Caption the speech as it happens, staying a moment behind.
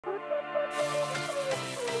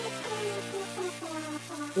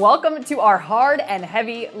Welcome to our hard and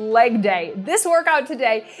heavy leg day. This workout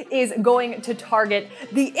today is going to target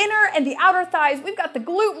the inner and the outer thighs. We've got the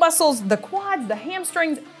glute muscles, the quads, the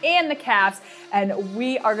hamstrings, and the calves, and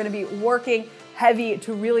we are gonna be working heavy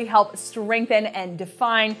to really help strengthen and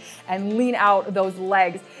define and lean out those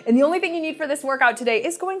legs. And the only thing you need for this workout today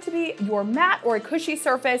is going to be your mat or a cushy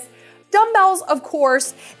surface, dumbbells, of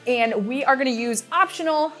course, and we are gonna use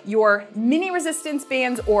optional, your mini resistance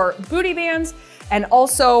bands or booty bands, and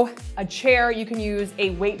also a chair. You can use a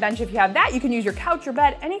weight bench if you have that. You can use your couch or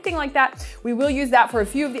bed, anything like that. We will use that for a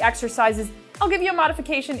few of the exercises. I'll give you a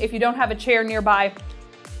modification if you don't have a chair nearby.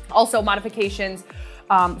 Also modifications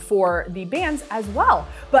for the bands as well.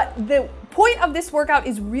 But the point of this workout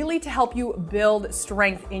is really to help you build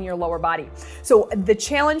strength in your lower body. So the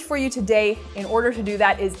challenge for you today, in order to do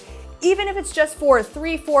that, is even if it's just for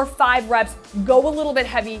 3, 4, 5 reps, go a little bit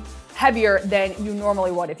heavier than you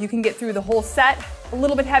normally would. If you can get through the whole set a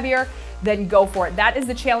little bit heavier, then go for it. That is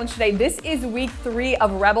the challenge today. This is week 3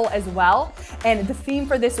 of Rebel as well. And the theme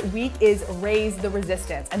for this week is raise the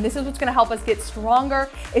resistance. And this is what's gonna help us get stronger.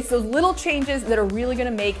 It's those little changes that are really gonna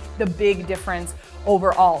make the big difference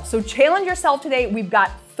overall. So challenge yourself today. We've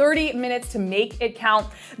got 30 minutes to make it count.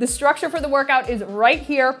 The structure for the workout is right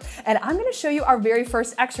here, and I'm gonna show you our very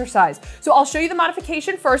first exercise. So I'll show you the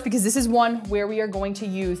modification first because this is one where we are going to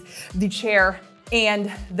use the chair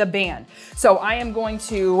and the band. So I am going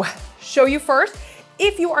to show you first.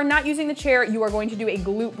 If you are not using the chair, you are going to do a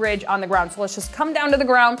glute bridge on the ground. So let's just come down to the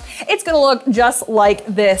ground. It's gonna look just like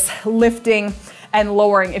this, lifting and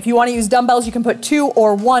lowering. If you wanna use dumbbells, you can put 2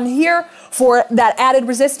 or 1 here for that added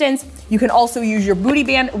resistance. You can also use your booty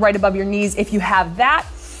band right above your knees if you have that.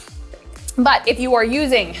 But if you are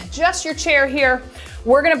using just your chair here,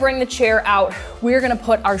 we're gonna bring the chair out. We're gonna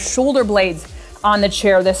put our shoulder blades on the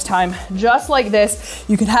chair this time, just like this.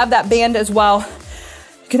 You can have that band as well.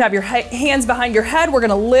 You can have your hands behind your head. We're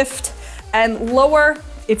gonna lift and lower.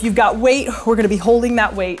 If you've got weight, we're gonna be holding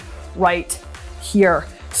that weight right here.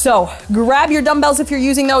 So grab your dumbbells if you're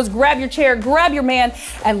using those, grab your chair, grab your man,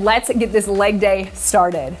 and let's get this leg day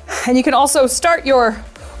started. And you can also start your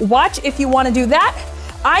watch if you wanna do that.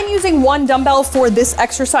 I'm using 1 dumbbell for this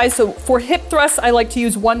exercise. So for hip thrusts, I like to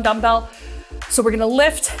use 1 dumbbell. So we're gonna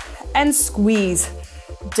lift and squeeze,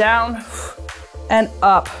 down and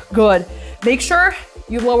up, good. Make sure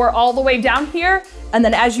you lower all the way down here, and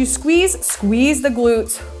then as you squeeze the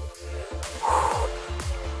glutes,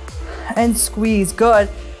 and squeeze, good.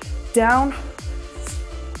 Down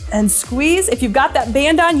and squeeze. If you've got that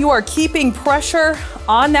band on, you are keeping pressure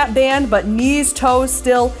on that band, but knees, toes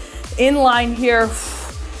still in line here.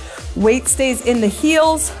 Weight stays in the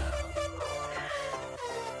heels.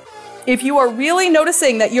 If you are really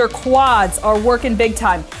noticing that your quads are working big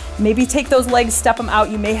time, maybe take those legs, step them out.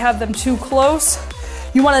 You may have them too close.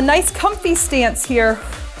 You want a nice comfy stance here.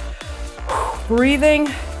 Breathing.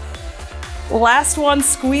 Last one,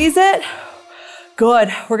 squeeze it.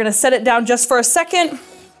 Good. We're gonna set it down just for a second.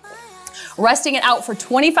 Resting it out for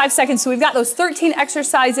 25 seconds. So we've got those 13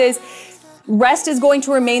 exercises. Rest is going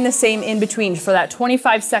to remain the same in between for that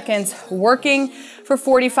 25 seconds, working for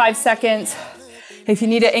 45 seconds. If you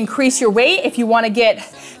need to increase your weight, if you want to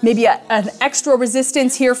get maybe an extra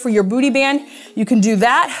resistance here for your booty band, you can do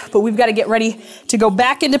that, but we've got to get ready to go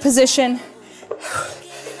back into position.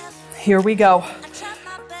 Here we go.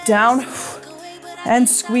 Down and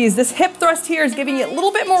squeeze. This hip thrust here is giving you a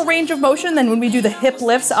little bit more range of motion than when we do the hip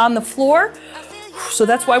lifts on the floor. So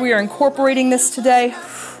that's why we are incorporating this today.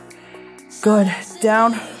 Good.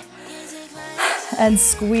 Down and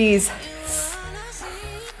squeeze.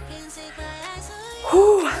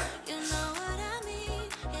 Whew.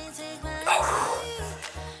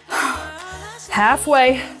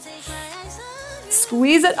 Halfway.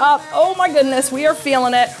 Squeeze it up. Oh my goodness, we are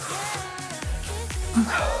feeling it.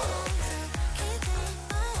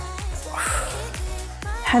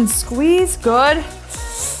 And squeeze, good.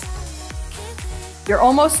 You're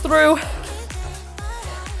almost through.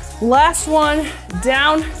 Last one,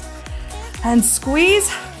 down and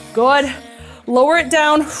squeeze, good. Lower it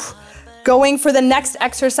down. Going for the next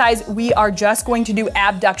exercise, we are just going to do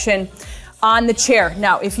abduction on the chair.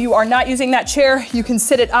 Now, if you are not using that chair, you can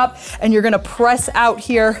sit it up and you're gonna press out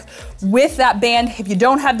here with that band. If you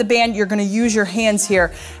don't have the band, you're gonna use your hands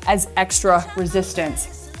here as extra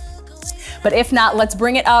resistance. But if not, let's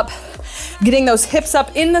bring it up, getting those hips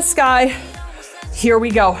up in the sky. Here we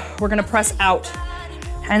go. We're gonna press out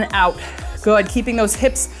and out. Good, keeping those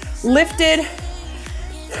hips lifted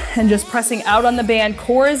and just pressing out on the band.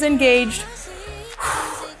 Core is engaged.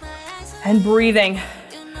 And breathing.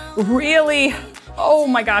 Really, oh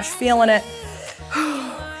my gosh, feeling it.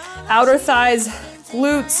 Outer thighs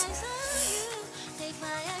glutes.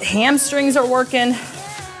 Hamstrings are working.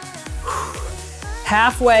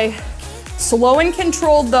 Halfway. Slow and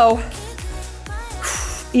controlled though.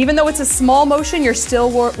 Even though it's a small motion, you're still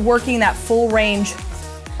working that full range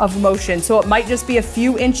of motion. So it might just be a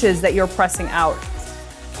few inches that you're pressing out.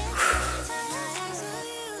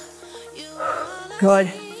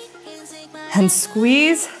 Good. And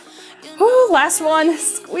squeeze. Ooh, last one,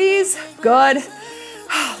 squeeze. Good.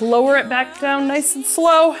 Lower it back down nice and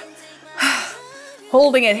slow.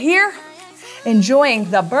 Holding it here. Enjoying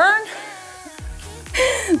the burn.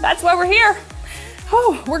 That's why we're here.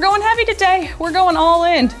 Oh, we're going heavy today. We're going all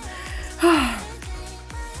in.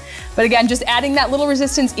 But again, just adding that little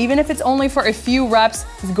resistance, even if it's only for a few reps,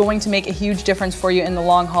 is going to make a huge difference for you in the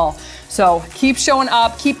long haul. So keep showing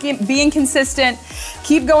up, keep being consistent,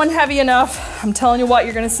 keep going heavy enough. I'm telling you what,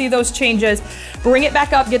 you're gonna see those changes. Bring it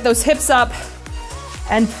back up, get those hips up,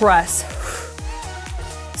 and press.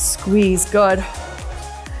 Squeeze, good.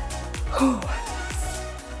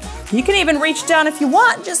 You can even reach down if you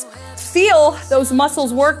want, just feel those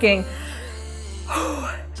muscles working.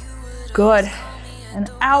 Good. And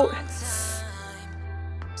out.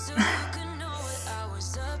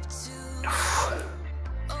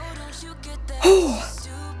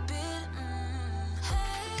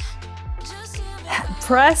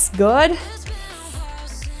 Press, good.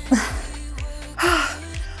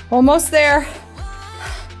 Almost there.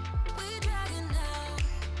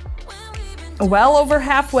 Well over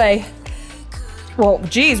halfway. Well,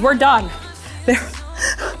 geez, we're done.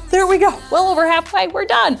 There we go. Well over halfway, we're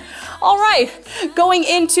done. All right, going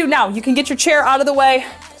into, now you can get your chair out of the way.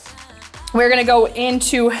 We're gonna go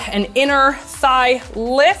into an inner thigh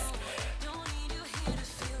lift.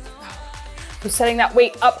 We're setting that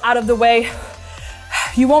weight up out of the way.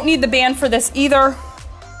 You won't need the band for this either.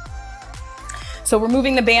 So we're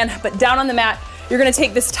moving the band, but down on the mat, you're gonna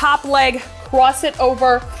take this top leg, cross it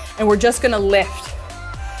over, and we're just gonna lift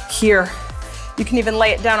here. You can even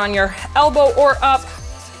lay it down on your elbow or up.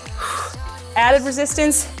 Added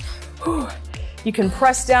resistance. You can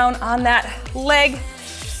press down on that leg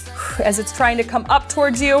as it's trying to come up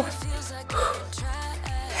towards you.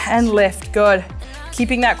 And lift, good.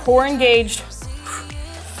 Keeping that core engaged.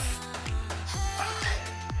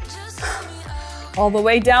 All the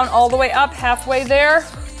way down, all the way up, halfway there.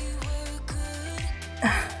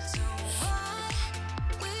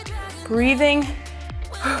 Breathing.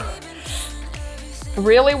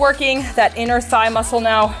 Really working that inner thigh muscle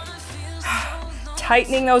now.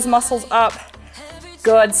 Tightening those muscles up.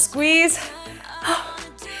 Good, squeeze.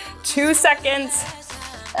 2 seconds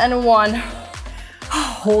and 1.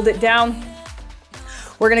 Hold it down.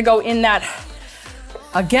 We're gonna go in that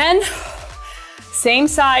again. Same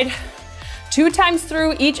side, 2 times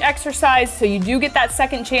through each exercise, so you do get that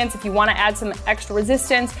second chance if you wanna add some extra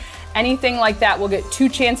resistance. Anything like that, we'll get 2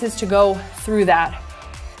 chances to go through that.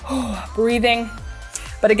 Breathing.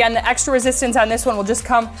 But again, the extra resistance on this one will just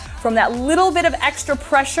come from that little bit of extra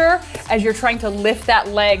pressure as you're trying to lift that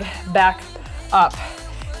leg back up.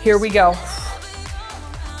 Here we go.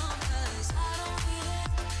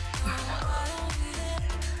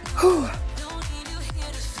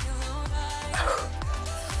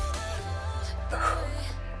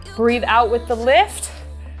 Breathe out with the lift.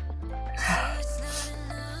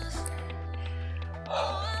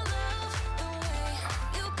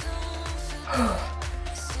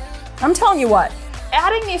 I'm telling you what,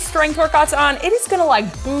 adding these strength workouts on, it is gonna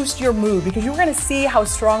like boost your mood because you're gonna see how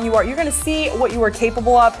strong you are. You're gonna see what you are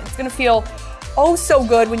capable of. It's gonna feel oh so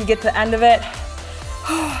good when you get to the end of it.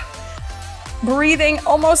 Breathing,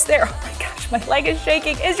 almost there. Oh my gosh, my leg is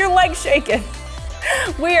shaking. Is your leg shaking?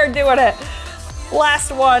 We are doing it.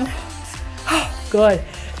 Last one. Good.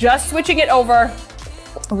 Just switching it over.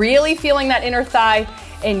 Really feeling that inner thigh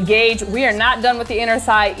engage. We are not done with the inner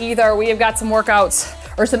thigh either. We have got some workouts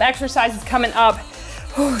or some exercises coming up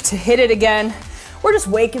to hit it again. We're just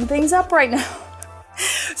waking things up right now.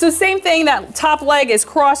 So same thing, that top leg is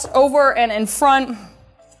crossed over and in front.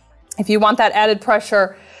 If you want that added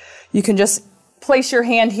pressure, you can just place your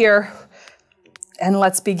hand here and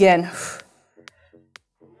let's begin.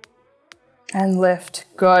 And lift,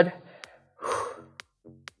 good.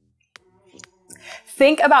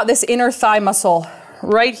 Think about this inner thigh muscle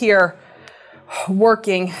right here,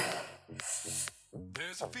 working.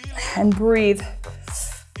 And breathe.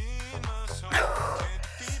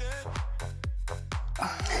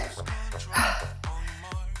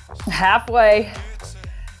 Halfway.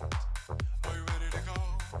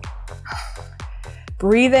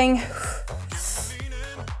 Breathing.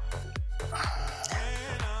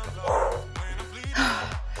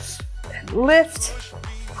 And lift.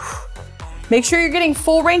 Make sure you're getting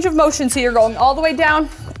full range of motion, so you're going all the way down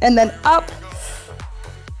and then up.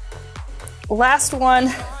 Last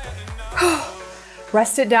one.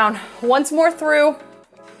 Rest it down. Once more through.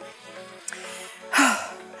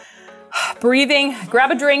 Breathing,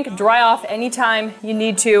 grab a drink, dry off anytime you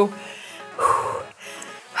need to.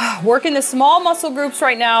 Working the small muscle groups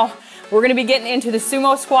right now. We're gonna be getting into the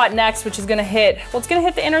sumo squat next, which is gonna hit, well, it's gonna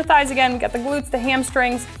hit the inner thighs again. We got the glutes, the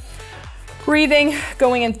hamstrings. Breathing,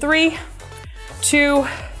 going in 3, 2,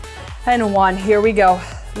 and 1. Here we go.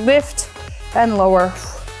 Lift and lower.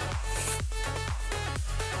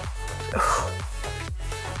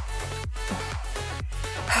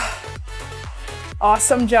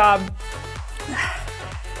 Awesome job.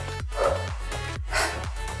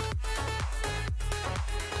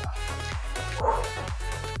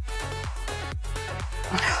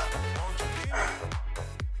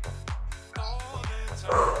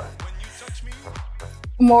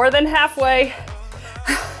 More than halfway.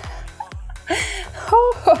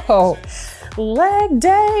 Oh, leg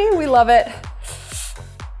day, we love it.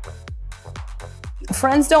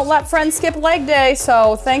 Friends don't let friends skip leg day,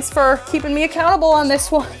 so thanks for keeping me accountable on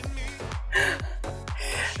this one.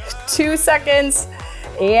 2 seconds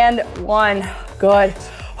and 1, good.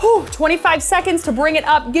 25 seconds to bring it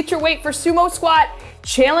up. Get your weight for sumo squat.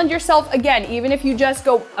 Challenge yourself again, even if you just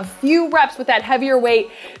go a few reps with that heavier weight,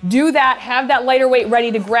 do that, have that lighter weight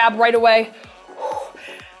ready to grab right away.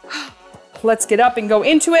 Let's get up and go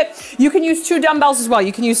into it. You can use 2 dumbbells as well.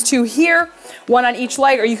 You can use 2 here, 1 on each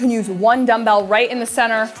leg, or you can use 1 dumbbell right in the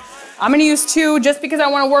center. I'm gonna use 2 just because I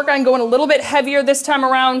wanna work on going a little bit heavier this time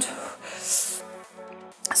around.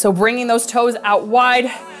 So bringing those toes out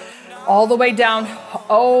wide, all the way down.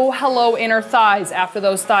 Oh, hello, inner thighs after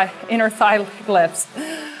those inner thigh lifts.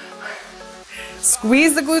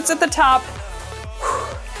 Squeeze the glutes at the top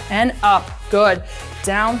and up. Good.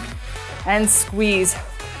 Down and squeeze.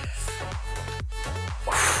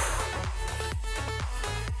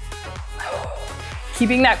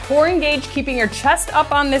 Keeping that core engaged, keeping your chest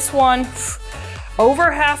up on this one. Over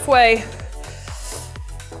halfway.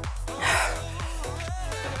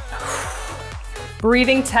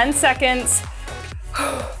 Breathing 10 seconds.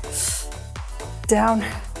 Down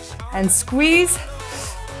and squeeze.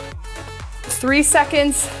 3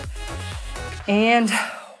 seconds and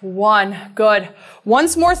 1. Good.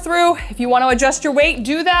 Once more through. If you want to adjust your weight,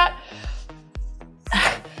 do that.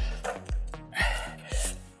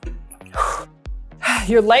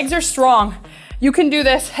 Your legs are strong. You can do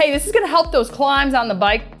this. Hey, this is gonna help those climbs on the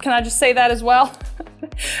bike. Can I just say that as well?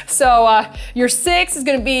 So your 6 is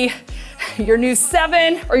gonna be your new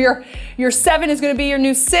 7, or your 7 is gonna be your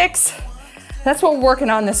new 6. That's what we're working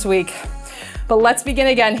on this week. But let's begin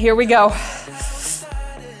again. Here we go.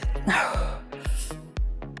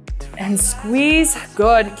 And squeeze.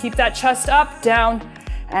 Good. Keep that chest up, down,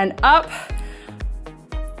 and up.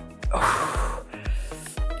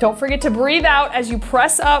 Don't forget to breathe out as you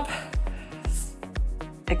press up.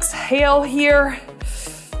 Exhale here.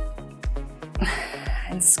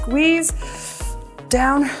 And squeeze.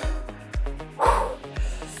 Down.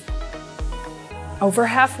 Over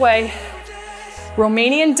halfway.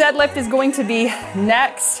 Romanian deadlift is going to be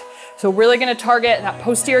next. So really gonna target that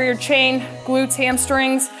posterior chain, glutes,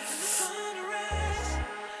 hamstrings.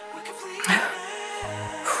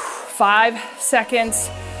 5 seconds.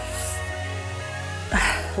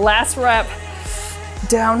 Last rep.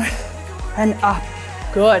 Down and up.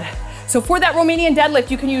 Good. So for that Romanian deadlift,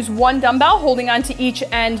 you can use 1 dumbbell holding onto each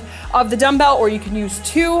end of the dumbbell, or you can use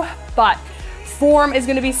 2, but form is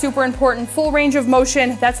gonna be super important. Full range of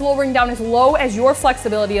motion. That's lowering down as low as your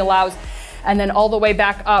flexibility allows, and then all the way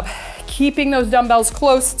back up. Keeping those dumbbells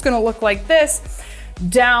close. It's gonna look like this.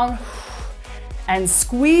 Down and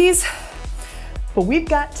squeeze. But we've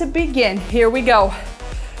got to begin. Here we go.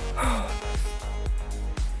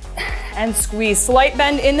 And squeeze. Slight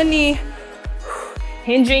bend in the knee.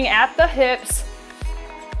 Hinging at the hips.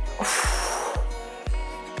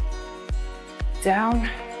 Down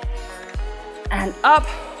and up.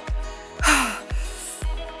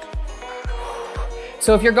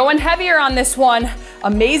 So if you're going heavier on this one,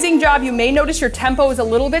 amazing job. You may notice your tempo is a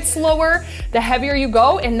little bit slower the heavier you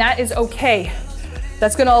go, and that is okay.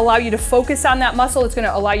 That's gonna allow you to focus on that muscle. It's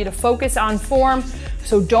gonna allow you to focus on form.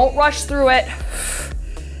 So don't rush through it.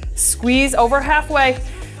 Squeeze over halfway.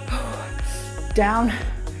 Down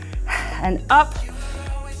and up.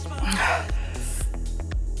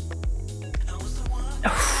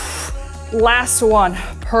 Last one.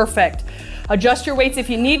 Perfect. Adjust your weights if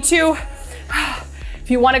you need to. If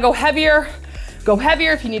you want to go heavier, go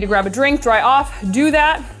heavier. If you need to grab a drink, dry off, do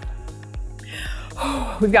that.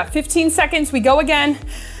 We've got 15 seconds. We go again.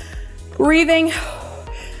 Breathing.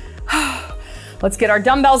 Let's get our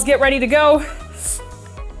dumbbells, get ready to go.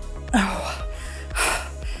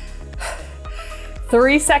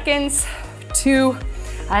 3 seconds, 2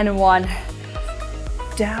 and 1.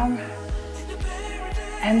 Down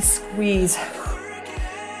and squeeze.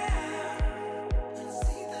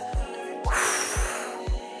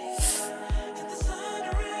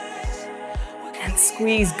 And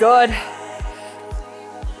squeeze, good.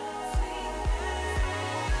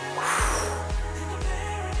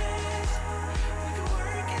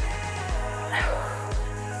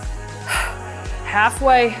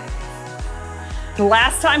 Halfway. The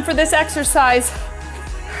last time for this exercise.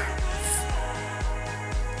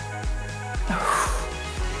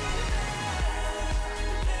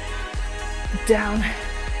 Down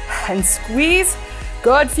and squeeze.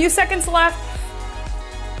 Good, few seconds left.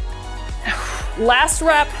 Last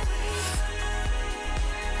rep.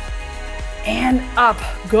 And up,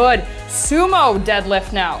 good. Sumo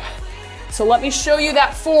deadlift now. So let me show you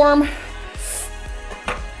that form.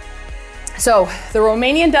 So the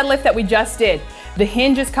Romanian deadlift that we just did, the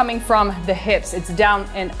hinge is coming from the hips. It's down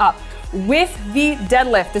and up. With the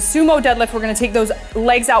deadlift, the sumo deadlift, we're gonna take those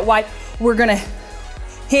legs out wide. We're gonna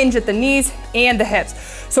hinge at the knees and the hips.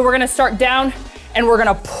 So we're gonna start down and we're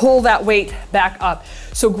gonna pull that weight back up.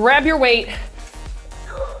 So grab your weight,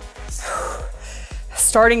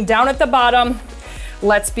 starting down at the bottom.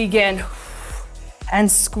 Let's begin.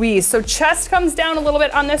 And squeeze. So chest comes down a little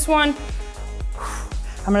bit on this one.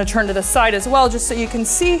 I'm gonna turn to the side as well, just so you can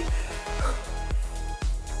see.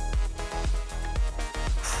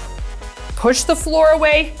 Push the floor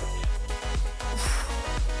away.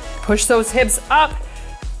 Push those hips up.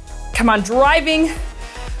 Come on, driving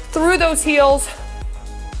through those heels.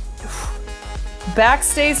 Back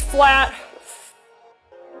stays flat.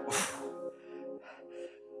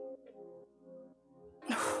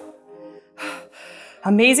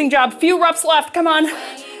 Amazing job, few reps left, come on.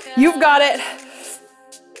 You've got it.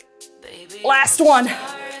 Last one.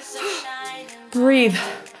 Breathe.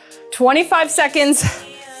 25 seconds.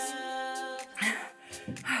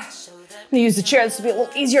 I'm gonna use the chair. This will be a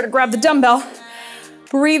little easier to grab the dumbbell.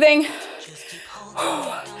 Breathing.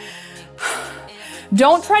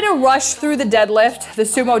 Don't try to rush through the deadlift, the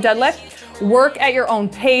sumo deadlift. Work at your own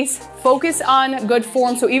pace. Focus on good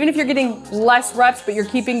form. So even if you're getting less reps, but you're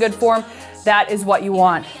keeping good form, that is what you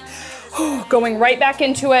want. Going right back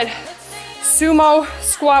into it. Sumo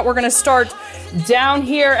squat, we're gonna start down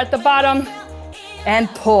here at the bottom and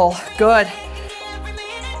pull, good.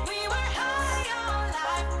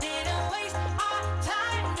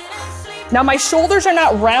 Now my shoulders are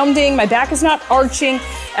not rounding, my back is not arching,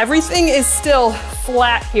 everything is still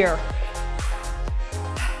flat here.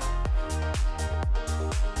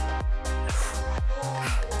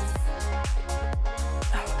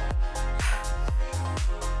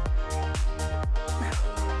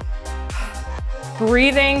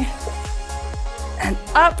 Breathing and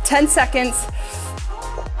up, 10 seconds.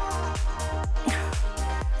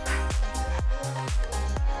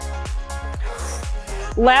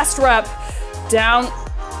 Last rep, down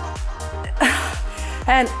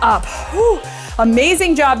and up. Whew.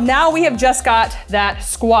 Amazing job. Now we have just got that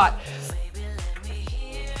squat.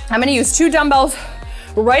 I'm gonna use 2 dumbbells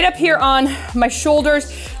right up here on my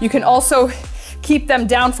shoulders. You can also keep them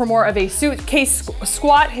down for more of a suitcase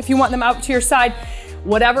squat if you want them out to your side.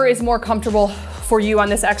 Whatever is more comfortable for you on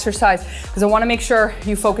this exercise, because I want to make sure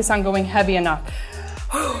you focus on going heavy enough.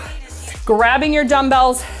 Grabbing your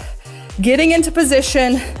dumbbells, getting into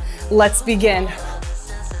position. Let's begin.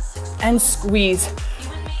 And squeeze.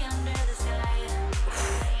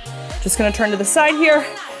 Just gonna turn to the side here.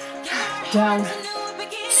 Down,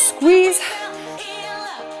 squeeze.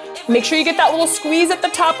 Make sure you get that little squeeze at the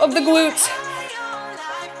top of the glutes.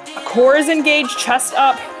 Core is engaged, chest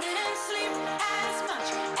up.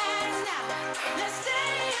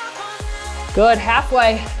 Good,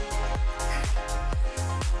 halfway.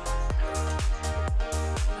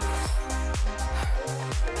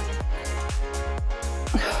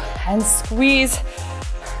 And squeeze.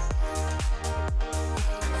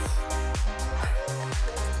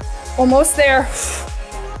 Almost there.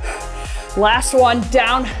 Last one,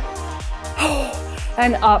 down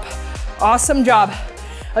and up. Awesome job.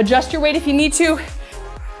 Adjust your weight if you need to.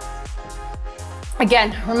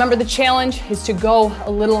 Again, remember the challenge is to go a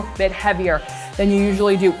little bit heavier than you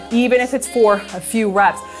usually do, even if it's for a few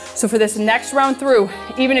reps. So for this next round through,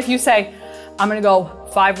 even if you say, I'm gonna go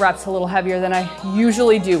 5 reps a little heavier than I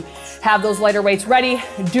usually do, have those lighter weights ready,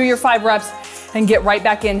 do your 5 reps, and get right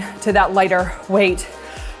back into that lighter weight.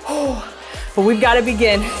 But we've gotta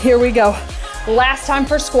begin. Here we go. Last time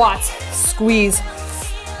for squats, squeeze.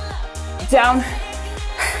 down,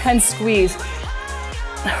 and squeeze.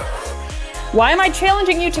 Why am I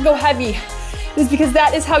challenging you to go heavy? It's because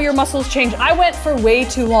that is how your muscles change. I went for way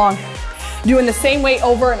too long doing the same weight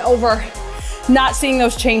over and over, not seeing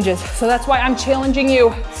those changes. So that's why I'm challenging you.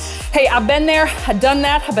 Hey, I've been there, I've done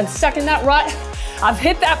that, I've been stuck in that rut, I've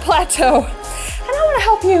hit that plateau, and I wanna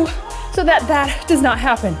help you so that that does not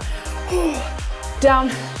happen.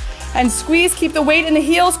 Down and squeeze, keep the weight in the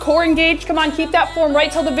heels, core engaged. Come on, keep that form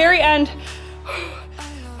right till the very end.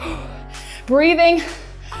 Breathing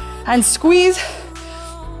and squeeze.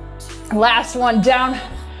 Last one, down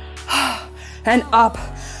and up.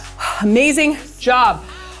 Amazing job.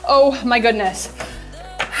 Oh my goodness.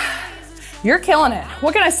 You're killing it.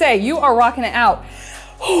 What can I say? You are rocking it out.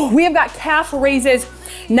 We have got calf raises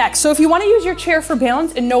next. So if you want to use your chair for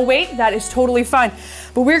balance and no weight, that is totally fine.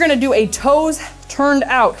 But we're gonna do a toes turned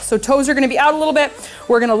out. So toes are gonna be out a little bit.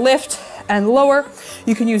 We're gonna lift and lower.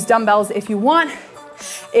 You can use dumbbells if you want.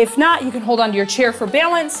 If not, you can hold onto your chair for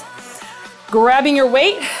balance. Grabbing your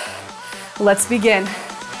weight. Let's begin.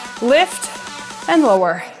 Lift and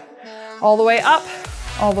lower. All the way up,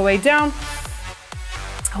 all the way down.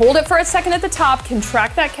 Hold it for a second at the top.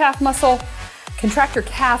 Contract that calf muscle. Contract your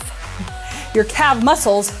calf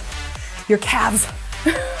muscles, your calves.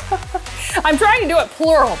 I'm trying to do it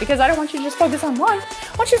plural because I don't want you to just focus on one.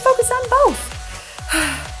 I want you to focus on both.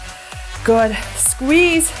 Good,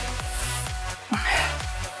 squeeze.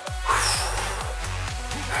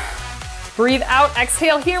 Breathe out,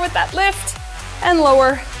 exhale here with that lift and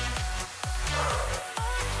lower.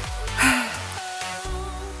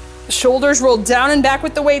 Shoulders roll down and back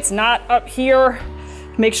with the weights, not up here.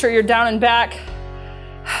 Make sure you're down and back.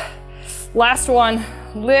 Last one,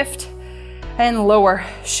 lift and lower.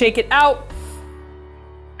 Shake it out.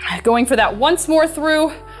 Going for that once more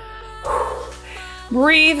through.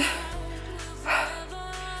 Breathe.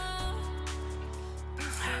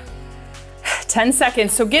 10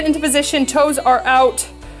 seconds. So get into position, toes are out.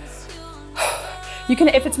 You can,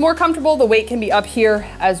 if it's more comfortable, the weight can be up here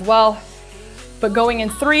as well. But going in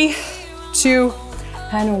 3, 2,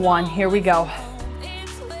 and 1. Here we go.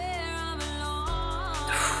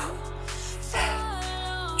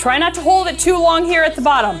 Try not to hold it too long here at the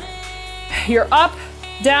bottom. You're up,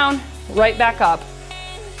 down, right back up.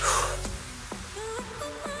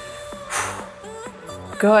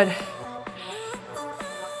 Good.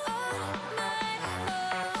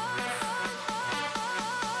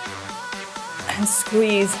 And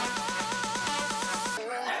squeeze.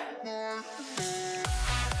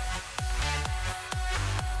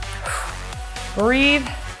 Breathe.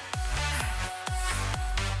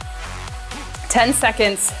 10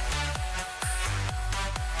 seconds.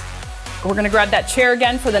 We're gonna grab that chair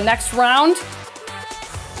again for the next round.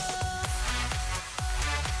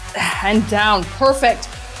 And down, perfect.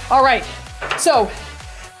 All right, so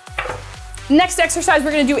next exercise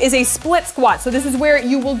we're gonna do is a split squat. So this is where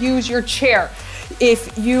you will use your chair.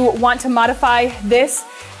 If you want to modify this,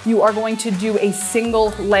 you are going to do a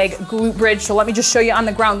single leg glute bridge. So let me just show you on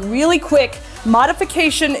the ground really quick.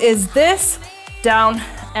 Modification is this, down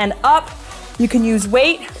and up. You can use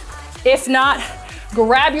weight. If not,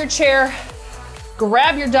 grab your chair,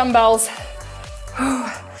 grab your dumbbells,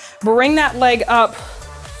 bring that leg up,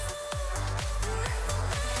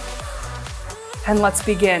 and let's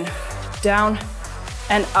begin. Down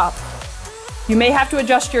and up. You may have to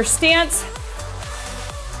adjust your stance.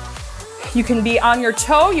 You can be on your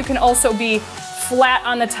toe. You can also be flat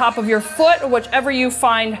on the top of your foot, whichever you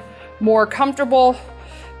find more comfortable.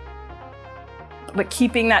 But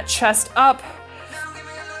keeping that chest up,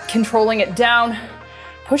 controlling it down,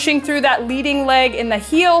 pushing through that leading leg in the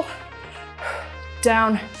heel,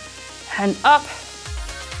 down and up.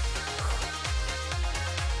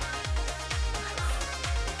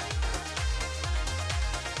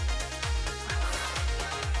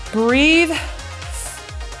 Breathe.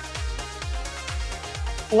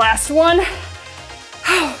 Last one.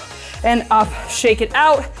 And up, shake it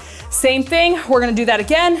out. Same thing, we're gonna do that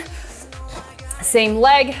again. Same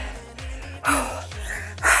leg.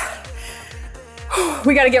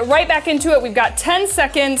 We gotta get right back into it. We've got 10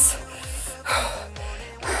 seconds.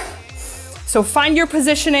 So find your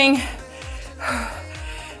positioning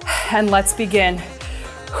and let's begin.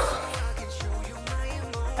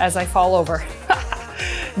 As I fall over.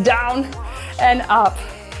 Down and up.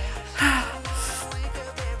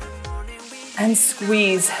 And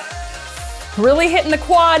squeeze. Really hitting the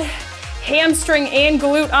quad, hamstring and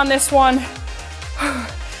glute on this one.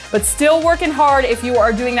 But still working hard if you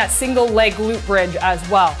are doing that single leg glute bridge as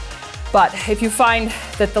well. But if you find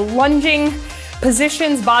that the lunging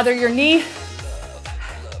positions bother your knee,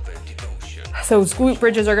 Those glute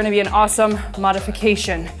bridges are gonna be an awesome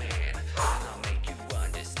modification.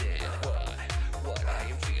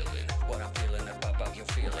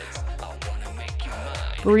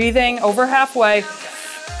 Breathing over halfway.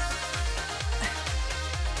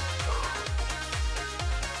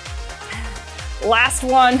 Last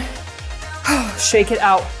one. Shake it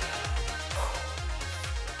out.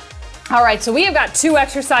 All right, so we have got 2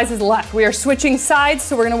 exercises left. We are switching sides,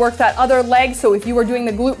 so we're gonna work that other leg. So if you were doing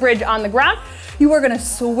the glute bridge on the ground, you are gonna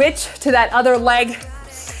switch to that other leg.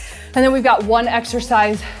 And then we've got 1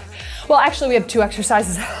 exercise. Well, actually we have 2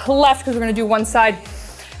 exercises left because we're gonna do one side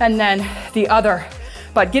and then the other.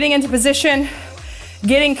 But getting into position,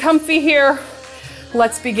 getting comfy here.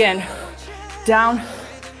 Let's begin. Down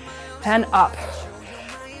and up.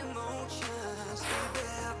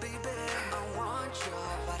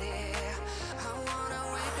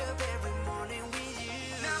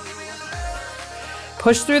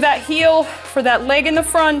 Push through that heel for that leg in the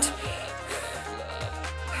front.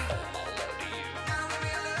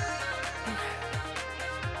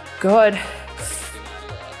 Good.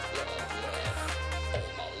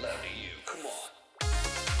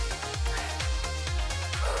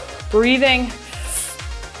 Breathing.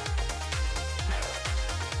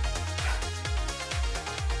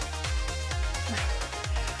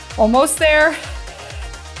 Almost there.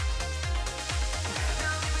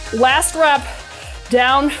 Last rep.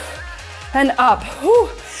 Down and up. Whew.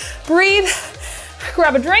 Breathe.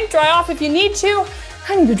 Grab a drink, dry off if you need to.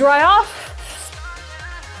 I need to dry off.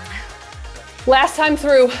 Last time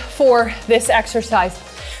through for this exercise.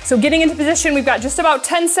 So getting into position, we've got just about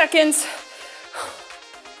 10 seconds.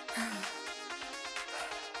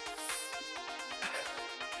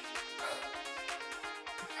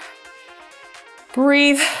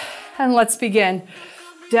 Breathe, and let's begin.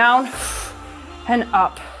 Down and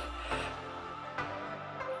up.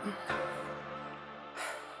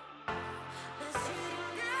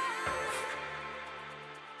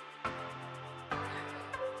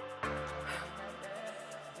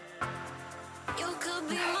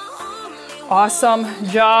 Awesome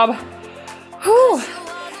job. Whew.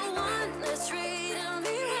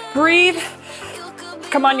 Breathe.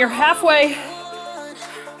 Come on, you're halfway.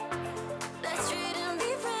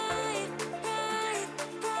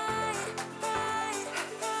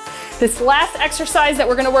 This last exercise that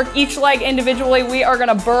we're gonna work each leg individually, we are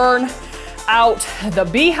gonna burn out the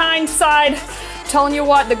behind side. Telling you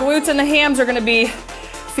what, the glutes and the hams are gonna be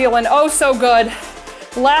feeling oh so good.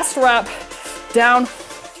 Last rep, down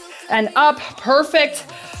and up, perfect.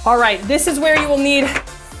 All right, this is where you will need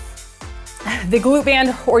the glute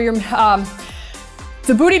band or your,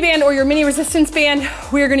 the booty band or your mini resistance band.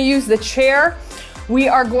 We are gonna use the chair. We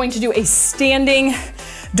are going to do a standing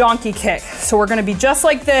donkey kick. So we're gonna be just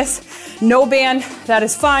like this, no band, that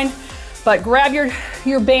is fine, but grab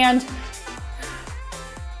your band.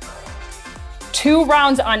 2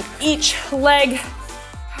 rounds on each leg.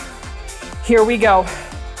 Here we go.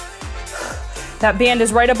 That band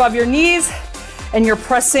is right above your knees and you're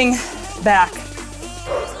pressing back.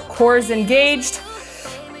 Core is engaged,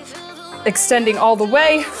 extending all the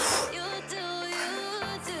way.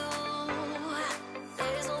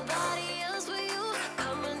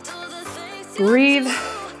 Breathe.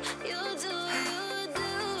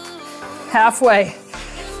 Halfway.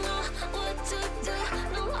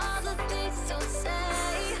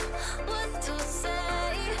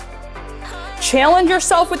 Challenge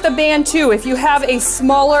yourself with the band too. If you have a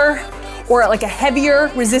smaller or like a heavier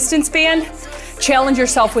resistance band, challenge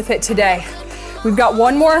yourself with it today. We've got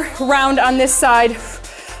 1 more round on this side.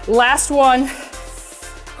 Last one.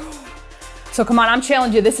 So come on, I'm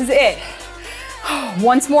challenging you, this is it.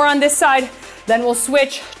 Once more on this side, then we'll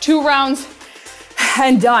switch, 2 rounds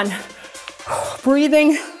and done.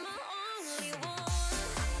 Breathing.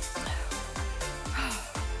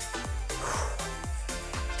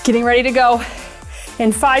 Getting ready to go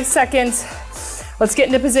in 5 seconds. Let's get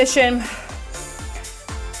into position.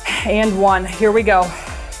 And 1, here we go.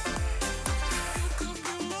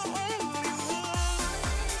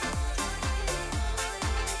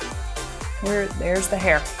 There's the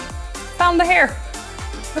hair. Found the hair.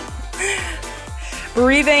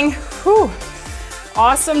 Breathing. Whew.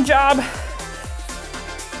 Awesome job.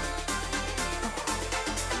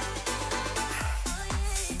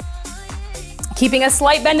 Keeping a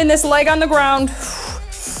slight bend in this leg on the ground.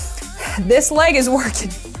 This leg is working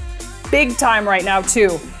big time right now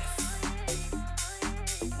too.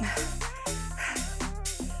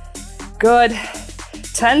 Good.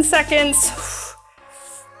 10 seconds.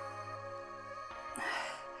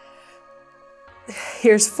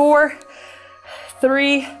 Here's 4,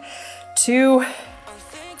 3, 2,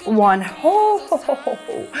 1.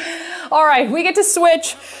 Oh. All right, we get to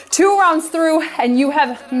switch 2 rounds through, and you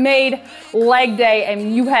have made leg day,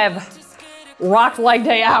 and you have rocked leg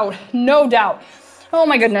day out, no doubt. Oh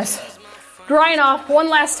my goodness. Drying off one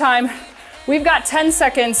last time. We've got 10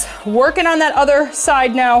 seconds, working on that other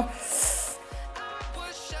side now.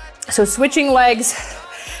 So switching legs,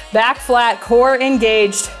 back flat, core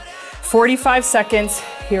engaged, 45 seconds.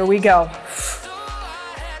 Here we go.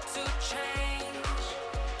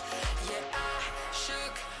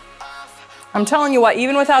 I'm telling you what,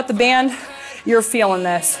 even without the band, you're feeling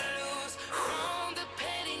this.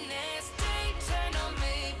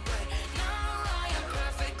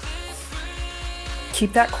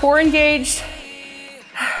 Keep that core engaged.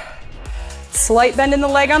 Slight bend in the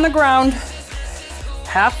leg on the ground.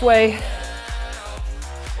 Halfway.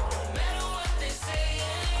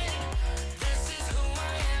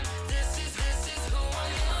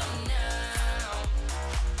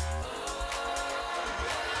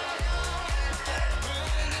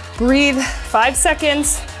 Breathe, 5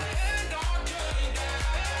 seconds.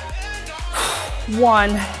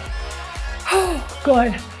 1.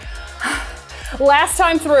 Good. Last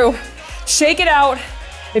time through, shake it out.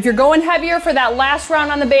 If you're going heavier for that last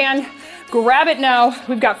round on the band, grab it now.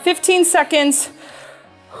 We've got 15 seconds.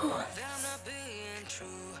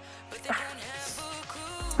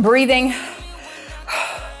 Breathing.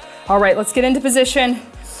 All right, let's get into position.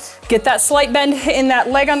 Get that slight bend in that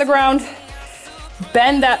leg on the ground.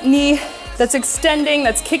 Bend that knee that's extending,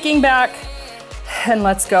 that's kicking back, and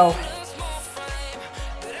let's go.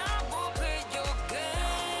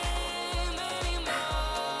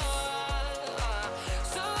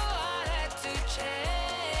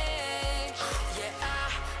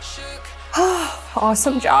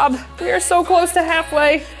 Awesome job. We are so close to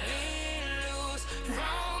halfway.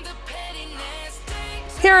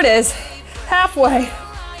 Here it is, halfway.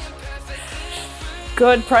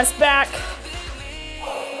 Good, press back.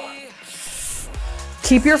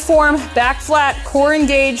 Keep your form, back flat, core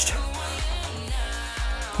engaged.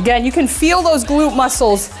 Again, you can feel those glute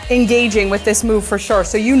muscles engaging with this move for sure,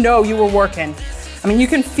 so you know you were working. I mean, you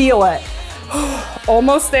can feel it.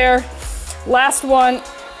 Almost there. Last one.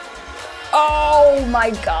 Oh my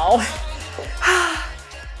God.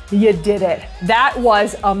 You did it. That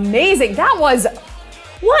was amazing. That was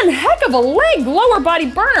one heck of a leg lower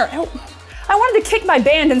body burner. I wanted to kick my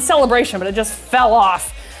band in celebration, but it just fell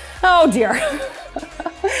off. Oh dear.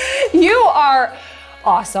 You are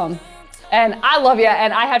awesome. And I love you.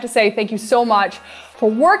 And I have to say thank you so much for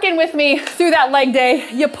working with me through that leg day.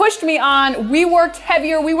 You pushed me on. We worked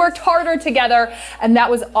heavier. We worked harder together. And that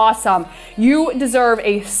was awesome. You deserve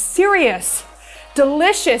a serious,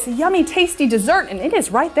 delicious, yummy, tasty dessert. And it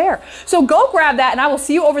is right there. So go grab that. And I will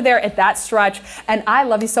see you over there at that stretch. And I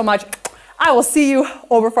love you so much. I will see you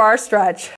over for our stretch.